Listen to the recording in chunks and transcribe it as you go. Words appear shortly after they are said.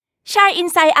Shine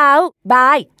Inside Out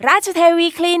by ราชเทวี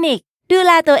คลินิกดูแ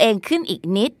ลตัวเองขึ้นอีก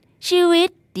นิดชีวิต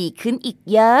ดีขึ้นอีก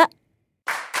เยอะ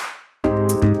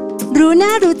รู้หน้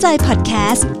ารู้ใจพอดแค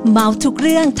สต์เมาทุกเ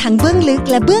รื่องทั้งเบื้องลึก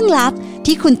และเบื้องลับ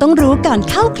ที่คุณต้องรู้ก่อน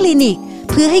เข้าคลินิก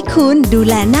เพื่อให้คุณดู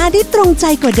แลหน้าได้ตรงใจ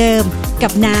กว่าเดิมกั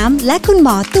บน้ำและคุณหม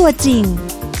อตัวจริง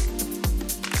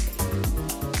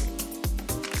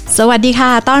สวัสดีค่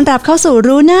ะต้อนรับเข้าสู่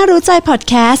รู้หน้ารู้ใจพอด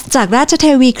แคสต์จากราชเท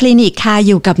วีคลินิกค่ะอ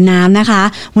ยู่กับน้ำนะคะ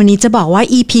วันนี้จะบอกว่า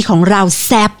EP ของเราแ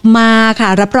ซ่บมากค่ะ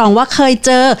รับรองว่าเคยเ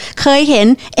จอเคยเห็น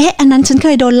อันนั้นฉันเค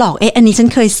ยโดนหลอกอันนี้ฉัน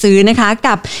เคยซื้อนะคะ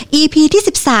กับ EP ที่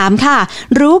13ค่ะ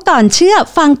รู้ก่อนเชื่อ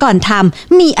ฟังก่อนท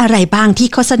ำมีอะไรบ้างที่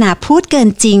โฆษณาพูดเกิน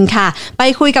จริงค่ะไป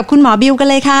คุยกับคุณหมอบิวกัน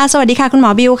เลยค่ะสวัสดีค่ะคุณหม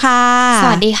อบิวค่ะส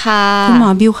วัสดีค่ะคุณหมอ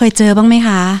บิวเคยเจอบ้างไหมค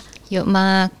ะเยอะม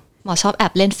ากหมอชอบแอ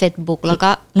บเล่น Facebook แ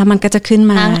ล้วมันก็จะขึ้น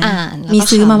มานั่งอ่านมี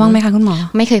ซื้อมาบ้างไหมคะคุณหมอ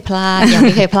ไม่เคยพลาด ยังไ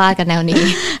ม่เคยพลาดกันแนวนี้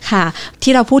ค่ะ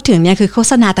ที่เราพูดถึงเนี่ยคือโฆ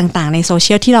ษณาต่างๆในโซเชี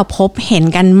ยลที่เราพบเห็น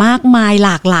กันมากมายห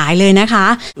ลากหลายเลยนะคะ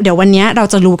เดี๋ยววันนี้เรา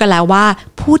จะรู้กันแล้วว่า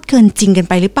พูดเกินจริงกัน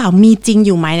ไปหรือเปล่ามีจริงอ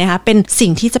ยู่ไหมนะคะเป็นสิ่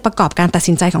งที่จะประกอบการตัด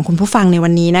สินใจของคุณผู้ฟังในวั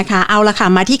นนี้นะคะเอาละค่ะ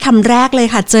มาที่คำแรกเลย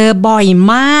ค่ะเจอบ่อย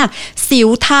มากสิว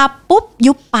ทาปุ๊บ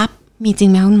ยุบปั๊บมีจริ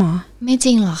งไหมคุณหมอไม่จ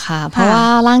ริงหรอกค่ะเพราะว่า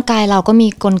ร่างกายเราก็มี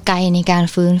กลไกในการ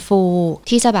ฟื้นฟู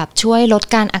ที่จะแบบช่วยลด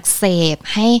การอักเสบ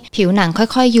ให้ผิวหนังค่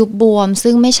อยๆยุบบวม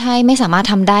ซึ่งไม่สามารถ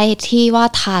ทำได้ที่ว่า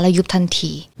ทาแล้วยุบทัน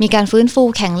ทีมีการฟื้นฟู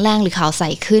แข็งแรงหรือขาวใส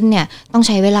ขึ้นเนี่ยต้องใ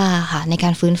ช้เวลาค่ะในกา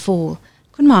รฟื้นฟู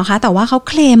คุณหมอคะแต่ว่าเขา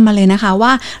เคลมมาเลยนะคะว่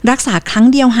ารักษาครั้ง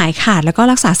เดียวหายขาดแล้วก็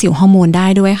รักษาสิวฮอร์โมนได้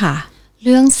ด้วยค่ะเ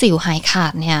รื่องสิวหายขา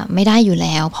ดเนี่ยไม่ได้อยู่แ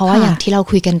ล้วเพราะว่าอย่างที่เรา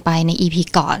คุยกันไปใน EP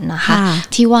ก่อนนะคะ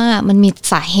ที่ว่ามันมี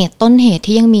สาเหตุต้นเหตุ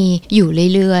ที่ยังมีอยู่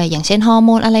เรื่อยๆอย่างเช่นฮอร์โม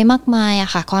นอะไรมากมายอ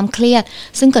ะค่ะความเครียด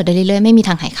ซึ่งเกิดได้เรื่อยๆไม่มีท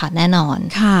างหายขาดแน่นอน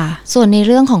ค่ะส่วนในเ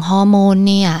รื่องของฮอร์โมน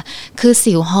เนี่ยคือ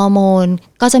สิวฮอร์โมน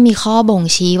ก็จะมีข้อบ่ง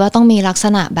ชี้ว่าต้องมีลักษ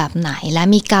ณะแบบไหนและ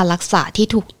มีการรักษาที่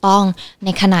ถูกต้องใน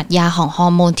ขนาดยาของฮอ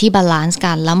ร์โมนที่บาลานซ์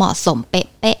กันและเหมาะสมเป๊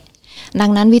ะดั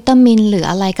งนั้นวิตามินหรือ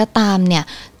อะไรก็ตามเนี่ย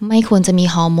ไม่ควรจะมี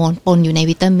ฮอร์โมนปนอยู่ใน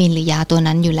วิตามินหรือยาตัว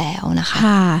นั้นอยู่แล้วนะคะ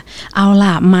ค่ะเอา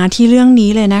ล่ะมาที่เรื่องนี้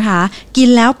เลยนะคะกิน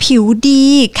แล้วผิวดี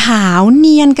ขาวเ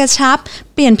นียนกระชับ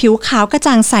เปลี่ยนผิวขาวกระ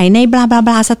จ่างใสในบลาบลาบ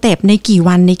ลาสเต็ปในกี่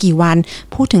วัน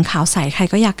พูดถึงขาวใสใคร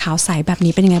ก็อยากขาวใสแบบ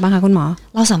นี้เป็นยังไงบ้างคะคุณหมอ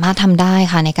เราสามารถทำได้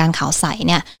ค่ะในการขาวใสเ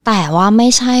นี่ยแต่ว่าไม่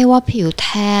ใช่ว่าผิวแท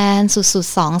นสุด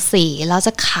ๆ2 สีแล้วจ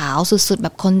ะขาวสุดๆแบ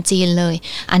บคนจีนเลย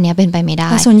อันนี้เป็นไปไม่ได้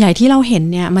แต่ส่วนใหญ่ที่เราเห็น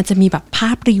เนี่ยมันจะมีแบบภ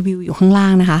าพรีวิวอยู่ข้างล่า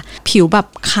งนะคะผิวแบบ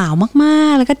ขาวมา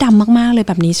กๆแล้วก็ดำมากๆเลยแ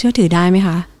บบนี้เชื่อถือได้ไหมค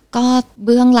ะก็เ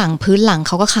บื้องหลังพื้นหลังเ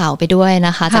ขาก็ขาวไปด้วยน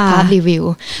ะคะจากภาพรีวิว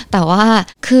แต่ว่า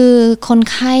คือคน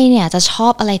ไข้เนี่ยจะชอ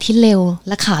บอะไรที่เร็วแ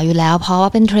ละขาวอยู่แล้วเพราะว่า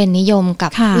เป็นเทรนด์นิยมกั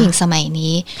บผู้หญิงสมัย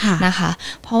นี้นะคะ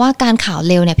เพราะว่าการขาว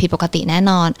เร็วเนี่ยผิดปกติแน่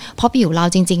นอนเพราะผิวเรา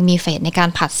จริงๆมีเฟสในการ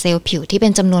ผลัดเซลล์ผิวที่เป็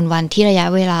นจำนวนวันที่ระยะ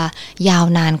เวลายาว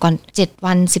นานกว่า7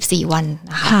 วัน 14 วัน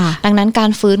นะคะดังนั้นกา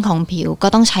รฟื้นของผิวก็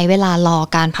ต้องใช้เวลารอ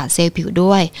การผลัดเซลล์ผิว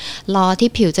ด้วยรอที่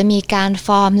ผิวจะมีการฟ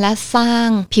อร์มและสร้าง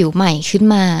ผิวใหม่ขึ้น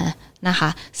มานะคะ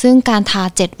ซึ่งการทา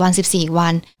7 วัน 14 วั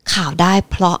นขาวได้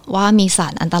เพราะว่ามีสา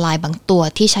รอันตรายบางตัว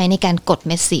ที่ใช้ในการกดเ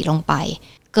ม็ดสีลงไป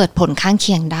เกิดผลข้างเ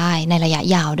คียงได้ในระยะ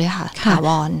ยาวด้วยค่ะถาว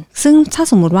รซึ่งถ้า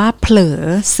สมมุติว่าเผลอ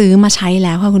ซื้อมาใช้แ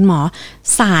ล้วค่ะคุณหมอ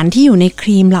สารที่อยู่ในค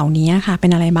รีมเหล่านี้ค่ะเป็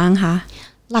นอะไรบ้างคะ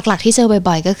หลักๆที่เจอ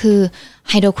บ่อยๆก็คือ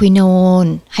ไฮโดรควิโ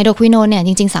นนเนี่ยจ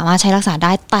ริงๆสามารถใช้รักษาไ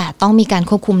ด้แต่ต้องมีการ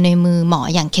ควบคุมในมือหมอ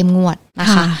อย่างเข้มงวดนะ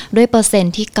คะด้วยเปอร์เซ็น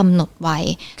ต์ที่กำหนดไว้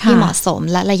ที่เหมาะสม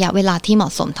และระยะเวลาที่เหมา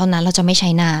ะสมเท่านั้นเราจะไม่ใช้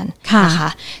นานนะคะ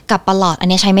กับประหลอดอัน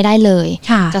นี้ใช้ไม่ได้เลย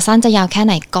จะสั้นจะยาวแค่ไ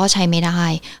หนก็ใช้ไม่ได้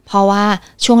เพราะว่า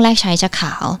ช่วงแรกใช้จะข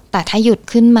าวแต่ถ้าหยุด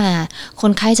ขึ้นมาค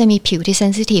นไข้จะมีผิวที่เซ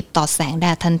นซิทีฟต่อแสงแด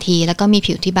ดทันทีแล้วก็มี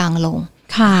ผิวที่บางลง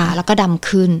แล้วก็ดำ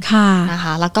ขึ้นนะค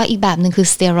ะแล้วก็อีกแบบหนึ่งคือ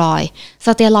สเตียรอย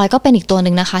ด์ก็เป็นอีกตัวห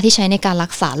นึ่งนะคะที่ใช้ในการรั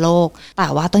กษาโรคแต่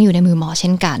ว่าต้องอยู่ในมือหมอเช่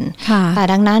นกันแต่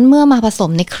ดังนั้นเมื่อมาผส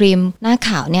มในครีมหน้าข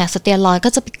าวเนี่ยสเตียรอยด์ก็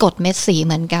จะไปกดเม็ดสีเ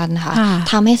หมือนกันค่ะ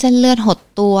ทำให้เส้นเลือดหด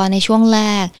ตัวในช่วงแร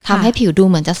กทำให้ผิวดู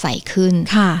เหมือนจะใสขึ้น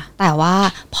แต่ว่า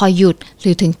พอหยุดห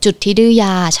รือถึงจุดที่ดื้อย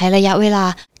าใช้ระยะเวลา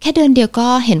แค่เดือนเดียวก็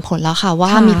เห็นผลแล้วค่ะว่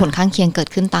ามีผลข้างเคียงเกิด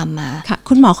ขึ้นตามมาค่ะ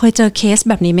คุณหมอเคยเจอเคส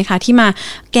แบบนี้ไหมคะที่มา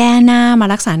แก้หน้ามา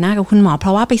รักษาหน้ากับคุณหมอเพร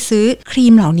าะว่าไปซื้อครี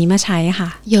มเหล่านี้มาใช้ค่ะ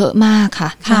เยอะมากค่ะ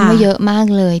คำว่าเยอะมาก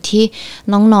เลยที่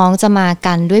น้องๆจะมา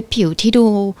กันด้วยผิวที่ดู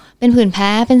เป็นผื่นแพ้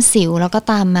เป็นสิวแล้วก็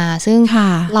ตามมาซึ่ง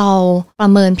เราประ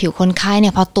เมินผิวคนไข้เนี่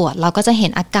ยพอตรวจเราก็จะเห็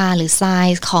นอาการหรือไซ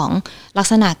น์ของลัก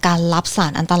ษณะการรับสา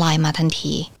รอันตรายมาทัน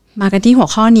ที มากันที่หัว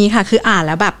ข้อนี้ค่ะคืออ่านแ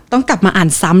ล้วแบบต้องกลับมาอ่าน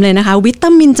ซ้ำเลยนะคะวิตา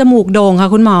มินจมูกโด่งค่ะ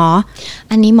คุณหมอ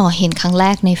อันนี้หมอเห็นครั้งแร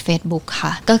กใน Facebook ค่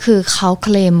ะก็คือเขาเค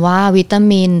ลมว่าวิตา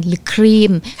มินหรือครี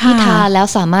มที่ทาแล้ว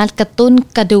สามารถกระตุ้น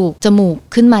กระดูกจมูก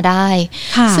ขึ้นมาได้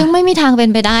ซึ่งไม่มีทางเป็น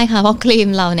ไปได้ค่ะเพราะครีม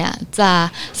เราเนี่ยจะ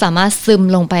สามารถซึม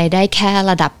ลงไปได้แค่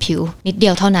ระดับผิวนิดเดี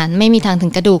ยวเท่านั้นไม่มีทางถึ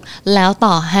งกระดูกแล้ว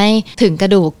ต่อให้ถึงกร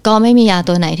ะดูกก็ไม่มียา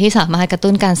ตัวไหนที่สามารถกระ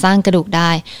ตุ้นการสร้างกระดูกได้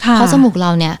เพราะจมูกเร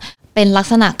าเนี่ยเป็นลัก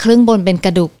ษณะครึ่งบนเป็นก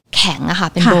ระดูกแข็งอะค่ะ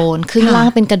เป็นโบนครึ่งล่าง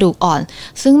เป็นกระดูกอ่อน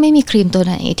ซึ่งไม่มีครีมตัวไ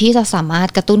หนที่จะสามารถ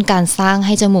กระตุ้นการสร้างใ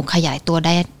ห้จมูกขยายตัวไ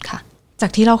ด้ค่ะจา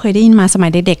กที่เราเคยได้ยินมาสมั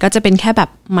ยเด็กๆก็จะเป็นแค่แบบ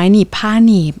ไม้หนีบผ้าห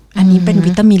นีบอันนี้เป็น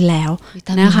วิตามินแล้ว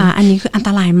นะคะอันนี้คืออันต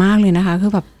รายมากเลยนะคะคื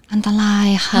อแบบอันตราย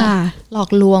ค่ะหลอก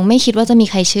ลวงไม่คิดว่าจะมี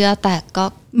ใครเชื่อแต่ก็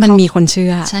มันมีคนเชื่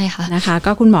อใช่ค่ะนะคะ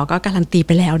ก็คุณหมอก็การันตีไ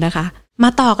ปแล้วนะคะมา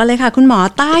ต่อกันเลยค่ะคุณหมอ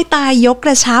ใต้ตายกก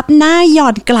ระชับหน้าหย่อ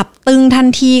นกลับตึงทัน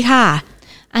ทีค่ะ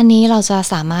อันนี้เราจะ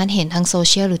สามารถเห็นทั้งโซเ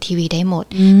ชียลหรือทีวีได้หมด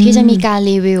ที่จะมีการ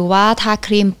รีวิวว่าทาค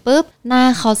รีมปุ๊บหน้า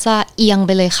เขาจะเอียงไป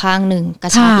เลยข้างหนึ่งกร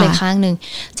ะชับเลยข้างหนึ่ง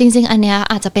จริงๆอันนี้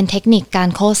อาจจะเป็นเทคนิคการ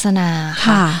โฆษณา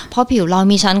ค่ะเพราะผิวเรา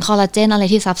มีชั้นคอลลาเจนอะไร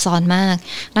ที่ซับซ้อนมาก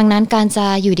ดังนั้นการจะ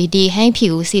อยู่ดีๆให้ผิ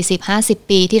ว 40-50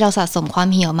 ปีที่เราสะสมความ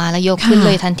เหี่ยวมาแล้วยกขึ้นเล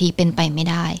ยทันทีเป็นไปไม่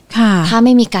ได้ถ้าไ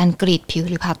ม่มีการกรีดผิว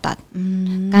หรือผ่าตัด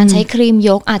การใช้ครีม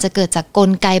ยกอาจจะเกิดจากก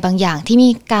ลไกบางอย่างที่มี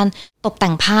การตกแ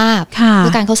ต่งภาพเพื่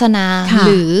อการโฆษณาห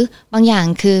รือบางอย่าง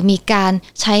คือมีการ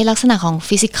ใช้ลักษณะของ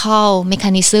physical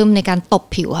mechanism ในการตบ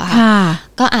ผิวอะค่ะ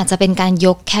ก็อาจจะเป็นการย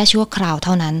กแค่ชั่วคราวเ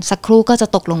ท่านั้นสักครู่ก็จะ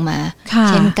ตกลงมา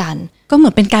เช่นกันก็เหมื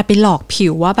อนเป็นการไปหลอกผิ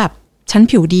วว่าแบบฉัน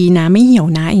ผิวดีนะไม่เหี่ยว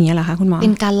นะอย่างเงี้ยเหรอคะคุณหมอเ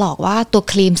ป็นการหลอกว่าตัว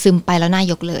ครีมซึมไปแล้วหน้า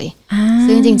ยกเลย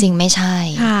ซึ่งจริงๆไม่ใช่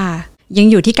ค่ะยัง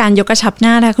อยู่ที่การยกกระชับห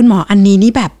น้านะคุณหมออันนี้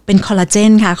นี่แบบเป็นคอลลาเจ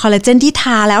นค่ะคอลลาเจนที่ท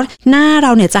าแล้วหน้าเร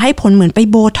าเนี่ยจะให้ผลเหมือนไป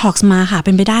โบท็อกซ์มาค่ะเ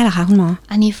ป็นไปได้เหรอคะคุณหมอ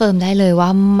อันนี้เฟิร์มได้เลยว่า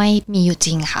ไม่มีอยู่จ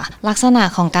ริงค่ะลักษณะ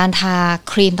ของการทา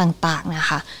ครีมต่างๆนะ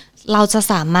คะเราจะ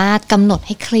สามารถกำหนดใ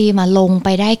ห้ครีมลงไป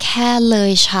ได้แค่เล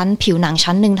ยชั้นผิวหนัง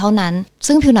ชั้นหนึ่งเท่านั้น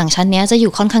ซึ่งผิวหนังชั้นนี้จะอ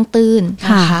ยู่ค่อนข้างตื้น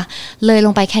นะคะเลยล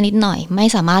งไปแค่นิดหน่อยไม่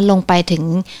สามารถลงไปถึง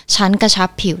ชั้นกระชับ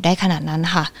ผิวได้ขนาดนั้น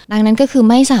ค่ะดังนั้นก็คือ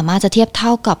ไม่สามารถจะเทียบเท่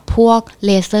ากับพวกเล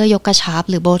เซอร์ยกกระชับ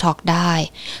หรือโบท็อกซ์ได้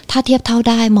ถ้าเทียบเท่า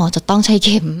ได้หมอจะต้องใช้เ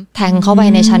ข็มแทงเข้าไป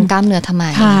ในชั้นกล้ามเนื้อทำไม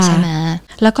ใช่ไหม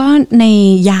แล้วก็ใน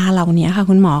ยาเหล่านี้ค่ะ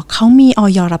คุณหมอเขามีอ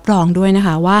ย.รับรองด้วยนะค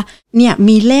ะว่าเนี่ย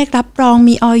มีเลขรับรอง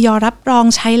มีอย.รับรอง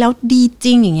ใช้แล้วดีจ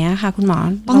ริงอย่างเงี้ยค่ะคุณหมอ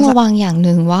ต้องระวังอย่างห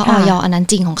นึ่งว่าอย.อันนั้น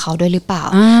จริงของเขาด้วยหรือเปล่า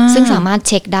ซึ่งสามารถเ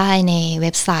ช็คได้ในเ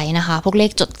ว็บไซต์นะคะพวกเล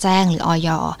ขจดแจ้งหรืออย.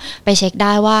ไปเช็คไ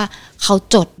ด้ว่าเขา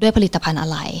จดด้วยผลิตภัณฑ์อะ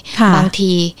ไรบาง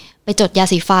ทีไปจดยา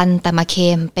สีฟันแต่มาเคล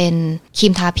มเป็นครี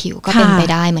มทาผิวก็เป็นไป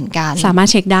ได้เหมือนกันสามารถ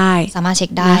เช็คได้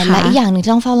และอีกอย่างหนึ่ง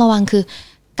ที่ต้องเฝ้าระวังคือ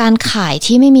การขาย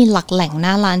ที่ไม่มีหลักแหล่งห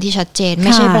น้าร้านที่ชัดเจนไ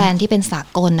ม่ใช่แบรนด์ที่เป็นสา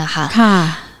กลนะคะ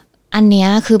อันนี้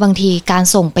คือบางทีการ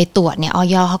ส่งไปตรวจเนี่ยอ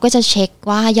ย.เขาก็จะเช็ค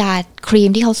ว่ายาครีม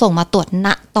ที่เขาส่งมาตรวจณ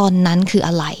ตอนนั้นคือ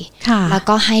อะไรแล้ว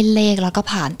ก็ให้เลขแล้วก็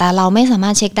ผ่านแต่เราไม่สามา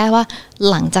รถเช็คได้ว่า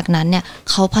หลังจากนั้นเนี่ย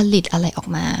เขาผลิตอะไรออก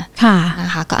มาน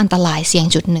ะคะก็อันตรายเสี่ยง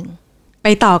จุดหนึ่งไป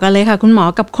ต่อกันเลยค่ะคุณหมอ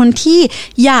กับคนที่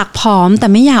อยากผอมแต่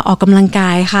ไม่อยากออกกำลังก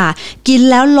ายค่ะกิน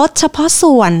แล้วลดเฉพาะ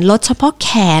ส่วนลดเฉพาะแข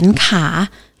นขา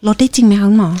ลดได้จริงไหมคะ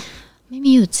คุณหมอไม่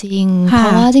มีอยู่จริงเพรา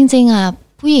ะว่าจริงๆ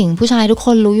ผู้หญิงผู้ชายทุกค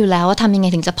นรู้อยู่แล้วว่าทำยังไง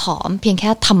ถึงจะผอมเพียงแค่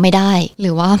ทำไม่ได้ห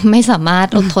รือว่าไม่สามารถ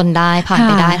อดทนได้ผ่านไ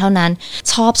ปได้เท่านั้น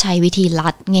ชอบใช้วิธีลั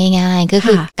ดง่ายๆก็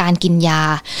คือการกินยา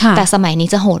แต่สมัยนี้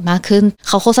จะโหดมากขึ้นเ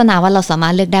ขาโฆษณาว่าเราสามา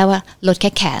รถเลือกได้ว่าลดแ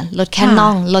ค่แขนลดแค่น่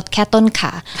องลดแค่ต้นข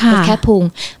าลดแค่พุง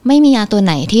ไม่มียาตัวไ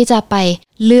หนที่จะไป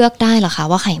เลือกได้หรอกคะ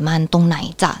ว่าไขมันตรงไหน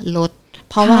จะลด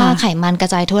เพราะว่าไขมันกระ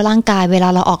จายทั่วร่างกายเวลา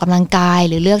เราออกกำลังกาย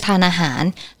หรือเลือกทานอาหาร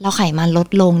แล้วไขมันลด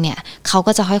ลงเนี่ยเขา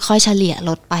ก็จะค่อยๆเฉลี่ยล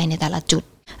ดไปในแต่ละจุด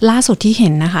ล่าสุดที่เห็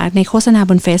นนะคะในโฆษณา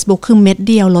บน Facebook คือเม็ด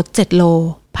เดียวลด7โล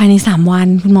ภายใน3วัน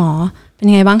คุณหมอเป็น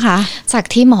ยังไงบ้างคะจาก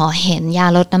ที่หมอเห็นยา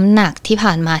ลดน้ำหนักที่ผ่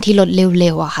านมาที่ลดเ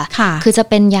ร็วๆอะค่ะคือจะ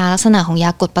เป็นยาลักษณะของย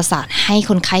ากดประสาทให้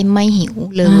คนไข้ไม่หิว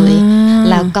เลย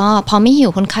แล้วก็พอไม่หิ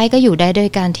วคนไข้ก็อยู่ได้โดย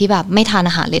การที่แบบไม่ทาน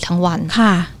อาหารเลยทั้งวัน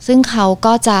ซึ่งเขา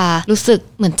ก็จะรู้สึก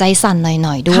เหมือนใจสั่นห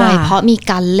น่อยๆด้วยเพราะมี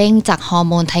การเร่งจากฮอร์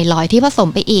โมนไทรอยด์ที่ผสม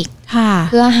ไปอีก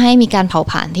เพื่อให้มีการเผา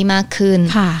ผลาญที่มากขึ้น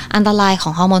อันตรายขอ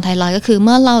งฮอร์โมนไทรอยด์ก็คือเ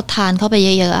มื่อเราทานเข้าไป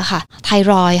เยอะๆค่ะไท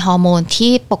รอยด์ฮอร์โมน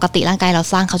ที่ปกติร่างกายเรา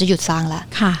สร้างเขาจะหยุดสร้างแล้ว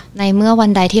ในเมื่อวัน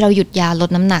ใดที่เราหยุดยาลด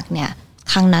น้ำหนักเนี่ย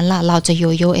ครั้งนั้นล่ะเราจะโย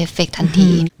โย่เอฟเฟกต์ทันที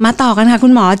มาต่อกันค่ะคุ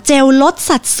ณหมอเจลลด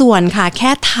สัดส่วนค่ะแค่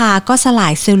ทาก็สลา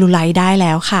ยเซลลูไลท์ได้แ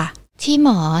ล้วค่ะ ที่หม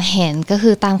อเห็นก็คื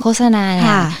อตามโฆษณาเ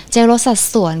นี่ยเจลลดสัด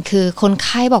ส่วนคือคนไ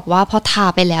ข้บอกว่าพอทา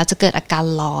ไปแล้วจะเกิดอาการ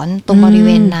ร้อนตรงบริเว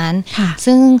ณนั้น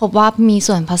ซึ่งพบว่ามี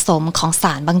ส่วนผสมของส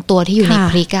ารบางตัวที่อยู่ใน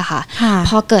พริกอะค่ะพ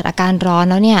อเกิดอาการร้อน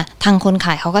แล้วเนี่ยทางคนข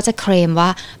ายเขาก็จะเคลมว่า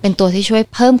เป็นตัวที่ช่วย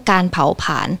เพิ่มการเผาผล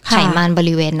าญไขมันบ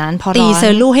ริเวณนั้นพอร้อนตีเซ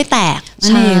ลล์ให้แตกใ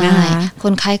ช่ค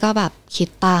นไข้ก็แบบคิด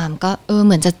ตามก็เห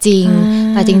มือนจะจริง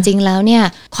แต่จริงๆแล้วเนี่ย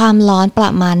ความร้อนปร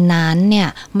ะมาณนั้นเนี่ย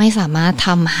ไม่สามารถท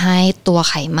ำให้ตัว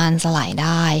ไขมันสลายไ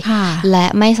ด้และ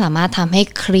ไม่สามารถทำให้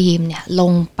ครีมเนี่ยล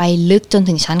งไปลึกจน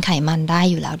ถึงชั้นไขมันได้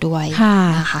อยู่แล้วด้วย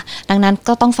นะคะดังนั้น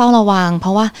ก็ต้องเฝ้าระวังเพร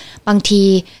าะว่าบางที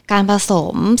การผส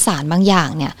มสารบางอย่าง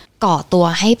เนี่ยก่อตัว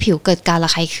ให้ผิวเกิดการระ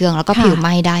คายเคืองแล้วก็ผิวไห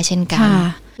ม้ได้เช่นกัน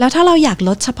แล้วถ้าเราอยากล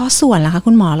ดเฉพาะส่วนล่ะคะ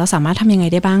คุณหมอเราสามารถทำยังไง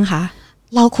ได้บ้างคะ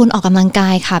เราควรออกกำลังกา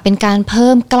ยค่ะเป็นการเ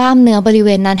พิ่มกล้ามเนื้อบริเว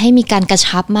ณนั้นให้มีการกระ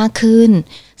ชับมากขึ้น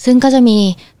ซึ่งก็จะมี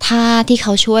ท่าที่เข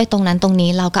าช่วยตรงนั้นตรงนี้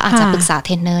เราก็อาจจะปรึกษาเท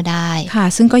รนเนอร์ได้ค่ะ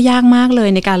ซึ่งก็ยากมากเลย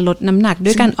ในการลดน้ำหนักด้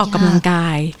วยการออกกำลังกา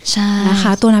ยใช่นะค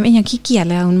ะตัวน้ำเองยังขี้เกียจ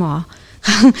เลยคุณหมอ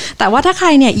แต่ว่าถ้าใคร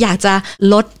เนี่ยอยากจะ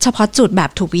ลดเฉพาะจุดแบบ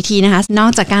ถูกวิธีนะคะนอ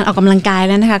กจากการออกกำลังกาย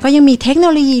แล้วนะคะก็ยังมีเทคโน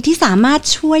โลยีที่สามารถ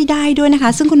ช่วยได้ด้วยนะค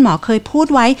ะซึ่งคุณหมอเคยพูด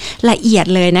ไว้ละเอียด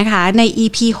เลยนะคะใน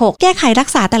EP 6 แก้ไขรัก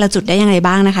ษาแต่ละจุดได้ยังไง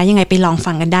บ้างนะคะยังไงไปลอง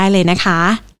ฟังกันได้เลยนะคะ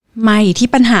มาที่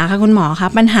ปัญหาค่ะคุณหมอคะ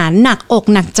ปัญหาหนักอก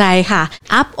หนักใจค่ะ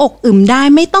อัพอกอึมได้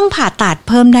ไม่ต้องผ่าตัด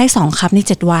เพิ่มได้2คัพใน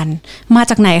7วันมา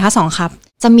จากไหนคะ2คัพ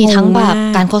จะมีทั้งแบบ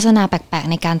การโฆษณาแปลก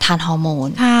ๆในการทานฮอร์โมน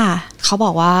เขาบ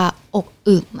อกว่าอก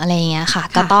อึมอะไรเงี้ยค่ะ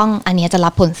ก็ต้องอันนี้จะรั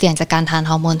บผลเสี่ยงจากการทาน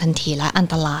ฮอร์โมนทันทีและอัน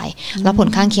ตรายแล้วผล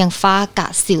ข้างเคียงฝ้ากระ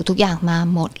สิวทุกอย่างมา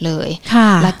หมดเลย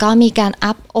แล้วก็มีการ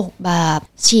อัพอกแบบ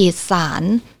ฉีดสาร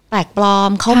แปลกปลอ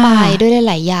มเข้าไปด้วย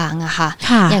หลายๆอย่างอะค่ะ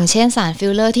อย่างเช่นสารฟิ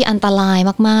ลเลอร์ที่อันตราย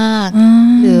มาก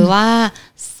ๆหรือว่า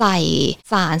ใส่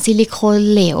สารซิลิโคน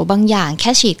เหลวบางอย่างแ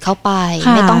ค่ฉีดเข้าไป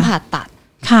ไม่ต้องผ่าตัด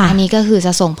อันนี้ก็คือจ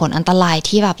ะส่งผลอันตราย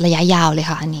ที่แบบระยะยาวเลย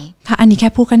ค่ะอันนี้ค่ะอันนี้แค่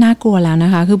พูดก็น่ากลัวแล้วน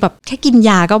ะคะคือแบบแค่กินย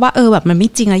าก็ว่าแบบมันไม่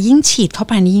จริงแล้วยิ่งฉีดเข้า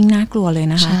ไปนี่ยิ่งน่ากลัวเลย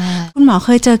นะคะคุณหมอเค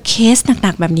ยเจอเคสห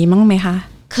นักๆแบบนี้มั้งไหมคะ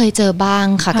เคยเจอบ้าง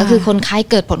ค่ะก็คือคนไข้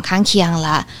เกิดผลข้างเคียงล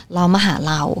ะเรามาหา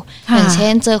เราอย่างเช่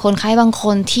นเจอคนไข้บางค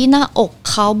นที่หน้าอก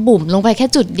เขาบุ๋มลงไปแค่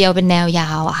จุดเดียวเป็นแนวยา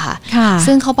วอะค่ะ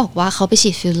ซึ่งเขาบอกว่าเขาไปฉี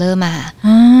ดฟิลเลอร์มา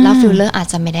แล้วฟิลเลอร์อาจ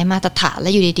จะไม่ได้มาตรฐานและ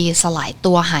อยู่ดีๆสลาย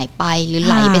ตัวหายไปหรือไ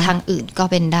หลไปทางอื่นก็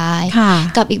เป็นได้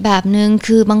กับอีกแบบนึง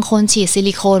คือบางคนฉีดซิ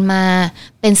ลิโคนมา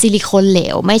เป็นซิลิโคนเหล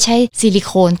วไม่ใช่ซิลิโ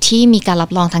คนที่มีการรั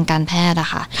บรองทางการแพทย์อะ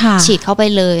ค่ะฉีดเข้าไป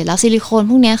เลยแล้วซิลิโคน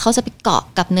พวกนี้เขาจะไปเกาะ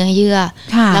กับเนื้อเยื่อ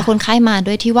แล้วคนไข้มา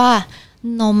ด้วยที่ว่า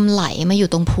นมไหลมาอยู่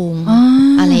ตรงพุง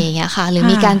อะไรอย่างเงี้ยค่ะหรือ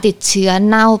มีการติดเชื้อ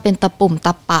เน่าเป็นตะปุ่มต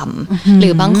ะป่ำหรื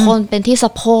อบางคนเป็นที่ส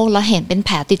ะโพกแล้วเห็นเป็นแผ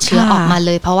ลติดเชื้อออกมาเ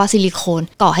ลยเพราะว่าซิลิโคน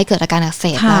ก่อให้เกิดอาการอักเส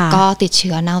บแล้วก็ติดเ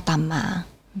ชื้อเน่าตามมา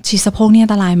ฉีดสะโพกเนี่ยอั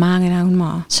นตรายมากเลยนะคุณหม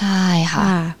อใช่ค่ะ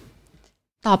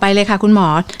ต่อไปเลยค่ะคุณหมอ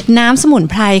น้ำสมุน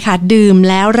ไพรค่ะดื่ม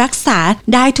แล้วรักษา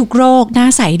ได้ทุกโรคหน้า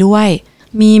ใสด้วย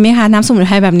มีไหมคะน้ำสมุนไ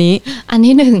พรแบบนี้อัน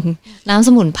ที่หนึ่งน้ำส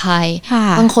มุนไพร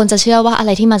บางคนจะเชื่อว่าอะไ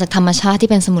รที่มาจากธรรมชาติที่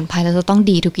เป็นสมุนไพรแล้วจะต้อง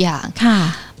ดีทุกอย่าง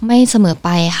ไม่เสมอไป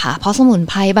ค่ะเพราะสมุน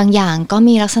ไพรบางอย่างก็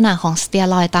มีลักษณะของสเตีย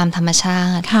รอยด์ตามธรรมชา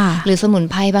ติหรือสมุน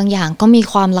ไพรบางอย่างก็มี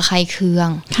ความระคายเคือง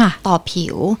ต่อผิ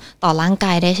วต่อร่างก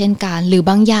ายได้เช่นกันหรือ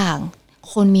บางอย่าง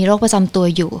คนมีโรคประจำตัว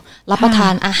อยู่รับประทา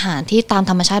นอาหารที่ตาม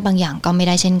ธรรมชาติบางอย่างก็ไม่ไ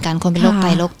ด้เช่นกันคนเป็นโรคไต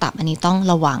โรคตับอันนี้ต้อง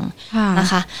ระวังนะ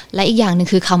คะและอีกอย่างหนึ่ง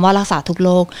คือคำว่ารักษาทุกโร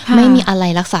คไม่มีอะไร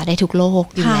รักษาได้ทุกโรค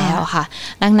อยู่แล้วค่ะ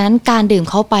ดังนั้นการดื่ม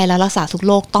เข้าไปแล้วรักษาทุกโ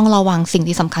รคต้องระวังสิ่ง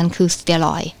ที่สำคัญคือสเตียร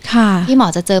อยด์ที่หมอ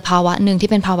จะเจอภาวะหนึ่งที่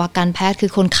เป็นภาวะการแพทย์คื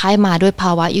อคนไข้มาด้วยภ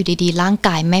าวะอยู่ดีๆร่างก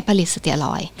ายไม่ผลิตสเตียร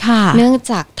อยด์เนื่อง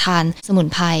จากทานสมุน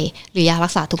ไพรหรือยารั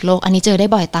กษาทุกโรคอันนี้เจอได้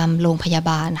บ่อยตามโรงพยา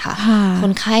บาลค่ะค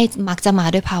นไข้มักจะมา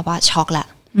ด้วยภาวะช็อกแหละ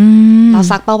เรา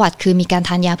ซักประวัติคือมีการท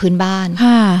านยาพื้นบ้าน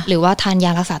หรือว่าทานย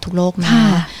ารักษาทุกโรคมา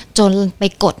จนไป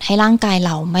กดให้ร่างกายเ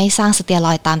ราไม่สร้างสเตียร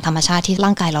อยด์ตามธรรมชาติที่ร่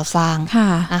างกายเราสร้าง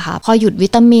นะคะพอหยุดวิ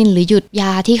ตามินหรือหยุดย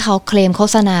าที่เขาเคลมโฆ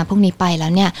ษณาพวกนี้ไปแล้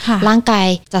วเนี่ยร่างกาย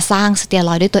จะสร้างสเตียร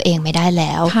อยด์ด้วยตัวเองไม่ได้แ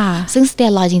ล้วซึ่งสเตีย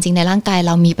รอยด์จริงๆในร่างกายเ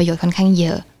รามีประโยชน์ค่อนข้างเย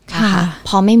อะนะคะพ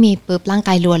อไม่มีปุ๊บร่างก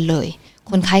ายรวนเลย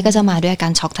คนไข้ก็จะมาด้วยอากา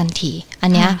รช็อกทันทีอั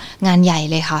นนี้งานใหญ่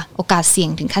เลยค่ะโอกาสเสี่ยง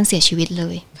ถึงขั้นเสียชีวิตเล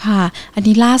ยค่ะอัน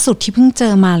นี้ล่าสุดที่เพิ่งเจ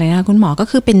อมาเลยนะคุณหมอก็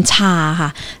คือเป็นชาค่ะ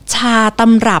ชาต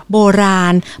ำรับโบรา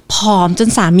ณผอมจน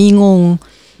สามีง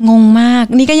งมาก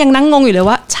นี่ก็ยังนั่งงงอยู่เลย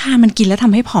ว่าชามันกินแล้วท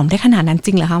ำให้ผอมได้ขนาดนั้นจ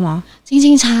ริงเหรอคะหมอจ จ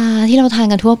ริงๆชาที่เราทาน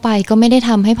กันทั่วไปก็ไม่ได้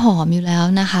ทำให้ผอมอยู่แล้ว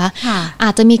นะคะอา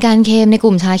จจะมีการเคลมในก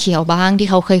ลุ่มชาเขียวบ้างที่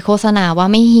เขาเคยโฆษณาว่า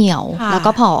ไม่เหี่ยวแล้ว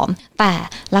ก็ผอมแต่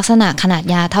ลักษณะขนาด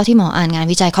ยาเท่าที่หมออ่านงาน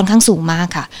วิจัยค่อนข้างสูงมาก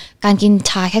ค่ะการกิน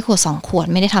ชาแค่ขวด2ขวด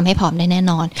ไม่ได้ทำให้ผอมได้แน่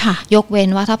นอนยกเว้น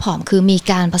ว่าถ้าผอมคือมี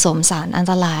การผสมสารอัน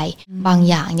ตรายบาง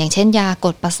อย่างเช่นยาก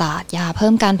ดประสาทยาเพิ่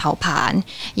มการเผาผลาญ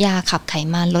ยาขับไข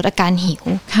มันลดอาการหิว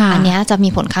อันนี้จะมี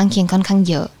ผลข้างเคียงค่อนข้าง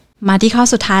เยอะมาที่ข้อ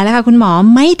สุดท้ายแล้วค่ะคุณหมอ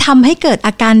ไม่ทำให้เกิด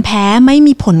อาการแพ้ไม่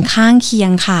มีผลข้างเคีย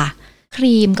งค่ะค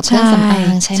รีมกับเครื่องสำอา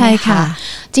งใช่ไหมคะ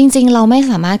จริงๆเราไม่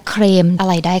สามารถเคลมอะ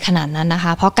ไรได้ขนาดนั้นนะค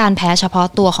ะเพราะการแพ้เฉพาะ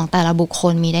ตัวของแต่ละบุคค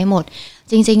ลมีได้หมด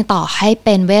จริงๆต่อให้เ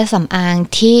ป็นเวชสำอาง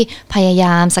ที่พยาย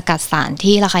ามสกัดสาร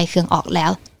ที่ระคายเคืองออกแล้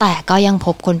วแต่ก็ยังพ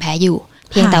บคนแพ้อยู่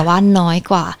เพียงแต่ว่าน้อย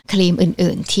กว่าครีม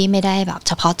อื่นๆที่ไม่ได้แบบเ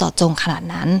ฉพาะเจาะจงขนาด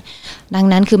นั้นดัง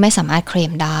นั้นคือไม่สามารถเคล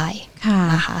มได้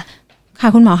นะคะค่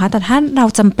ะคุณหมอคะแต่ถ้าเรา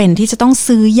จำเป็นที่จะต้อง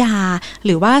ซื้อยาห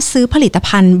รือว่าซื้อผลิต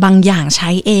ภัณฑ์บางอย่างใช้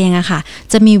เองอะค่ะ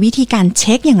จะมีวิธีการเ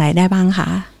ช็คอย่างไรได้บ้างคะ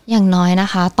อย่างน้อยนะ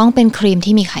คะต้องเป็นครีม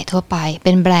ที่มีขายทั่วไปเ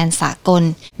ป็นแบรนด์สากล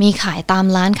มีขายตาม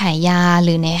ร้านขายยาห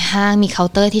รือในห้างมีเคา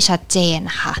น์เตอร์ที่ชัดเจน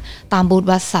ค่ะตามบูธ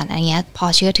วัตสันอะไรเงี้ยพอ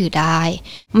เชื่อถือได้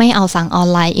ไม่เอาสั่งออน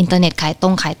ไลน์อินเทอร์เน็ตขาย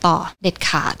ต่อเด็ดข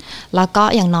าดแล้วก็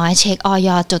อย่างน้อยเช็คอย.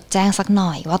จดแจ้งสักหน่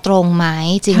อยว่าตรงไหม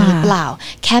จริงหรือเปล่า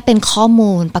แค่เป็นข้อ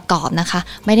มูลประกอบนะคะ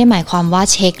ไม่ได้หมายความว่า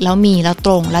เช็คแล้วมีแล้วต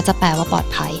รงแล้วจะแปลว่าปลอด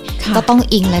ภัยก็ต้อง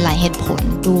อิงหลายๆเหตุผล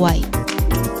ด้วย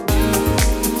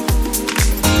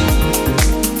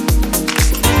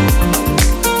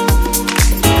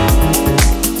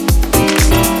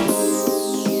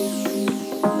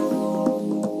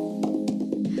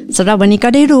สำหรับวันนี้ก็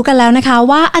ได้รู้กันแล้วนะคะ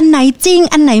ว่าอันไหนจริง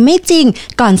อันไหนไม่จริง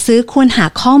ก่อนซื้อควรหา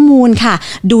ข้อมูลค่ะ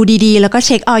ดูดีๆแล้วก็เ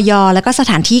ช็คอย.แล้วก็ส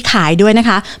ถานที่ขายด้วยนะค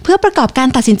ะเพื่อประกอบการ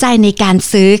ตัดสินใจในการ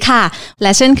ซื้อค่ะแล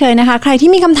ะเช่นเคยนะคะใคร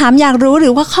ที่มีคำถามอยากรู้หรื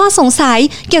อว่าข้อสงสัย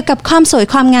เกี่ยวกับความสวย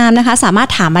ความงามนะคะสามารถ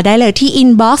ถามมาได้เลยที่อิ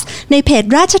นบ็อกซ์ในเพจ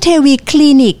ราชเทวีคลิ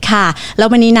นิกค่ะแล้ว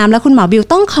วันนี้น้ำและคุณหมอบิว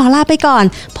ต้องขอลาไปก่อน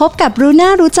พบกับรู้หน้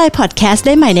ารู้ใจพอดแคสต์ไ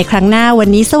ด้ใหม่ในครั้งหน้าวัน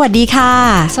นี้สวัสดีค่ะ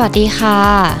สวัสดีค่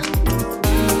ะ